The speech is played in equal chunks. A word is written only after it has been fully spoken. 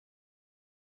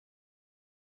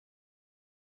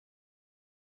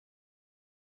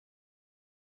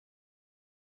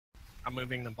I'm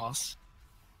moving the boss.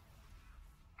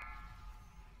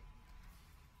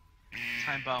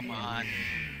 Time bomb on.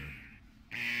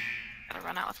 Gotta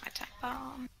run out with my tech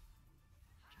bomb.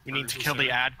 We need to kill the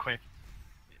ad quick.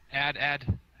 Add.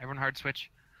 Everyone hard switch.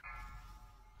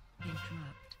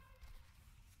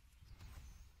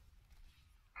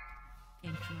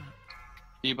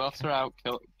 Debuffs are out.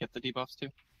 Get the debuffs too.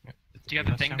 Do you have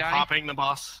the thing die? Popping the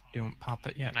boss. Don't pop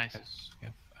it yet. Nice. Yeah.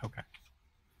 Okay.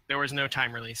 There was no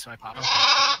time release, so I popped it.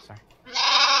 Sorry.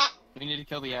 We need to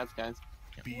kill the ads, guys.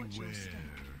 Beware.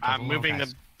 I'm moving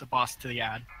guys. the boss to the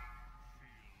ad.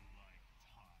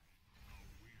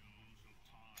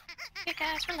 You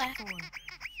guys relax. 4,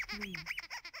 3,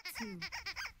 2, 1.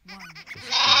 Just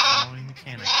keep following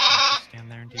mechanics. Don't just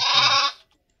stand there and DPS.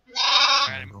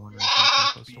 Alright, I'm Everyone is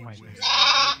making close to whiteness.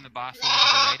 moving the boss over to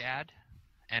the right ad,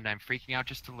 and I'm freaking out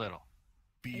just a little.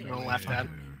 Go left ad.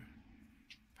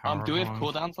 Do we have Power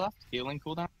cooldowns left? Healing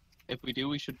cooldown? If we do,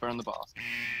 we should burn the boss.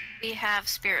 We have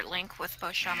Spirit Link with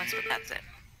both shamans, but that's it.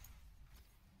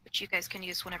 Which you guys can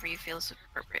use whenever you feel is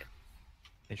appropriate.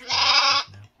 They should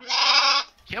probably now.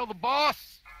 Kill the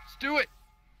boss! Let's do it!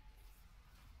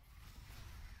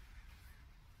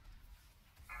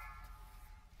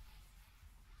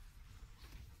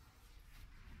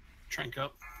 Trank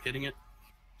up, hitting it.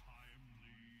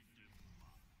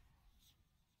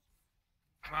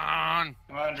 Come on!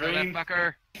 Come on, Kill that Dream.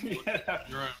 fucker!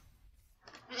 You're right.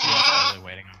 I'm really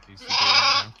waiting on PCB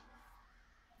right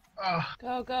now.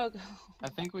 Go, go, go. I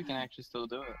think we can actually still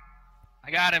do it.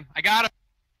 I got him!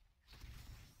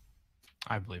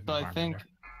 I believe in So I Barmander. think,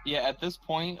 yeah, at this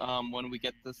point, when we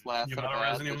get this last You set of got a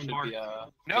ads, there resin should in be a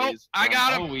Nope, phase I burn.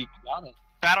 got him! Oh, we got it.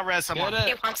 Battle res someone. Get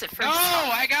He it. wants it for No!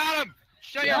 himself. I got him!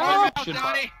 Shut your Yeah, mouth, should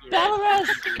Donnie! Battle Res!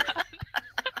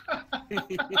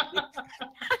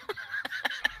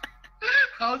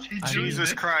 How's he doing Jesus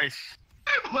this? Christ.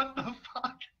 What the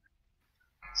fuck?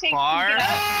 Bar.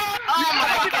 Oh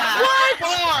my god!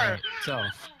 Bar! So,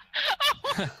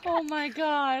 Oh my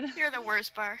god. You're the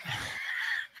worst, Bar.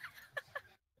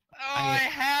 Oh, I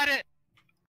had it!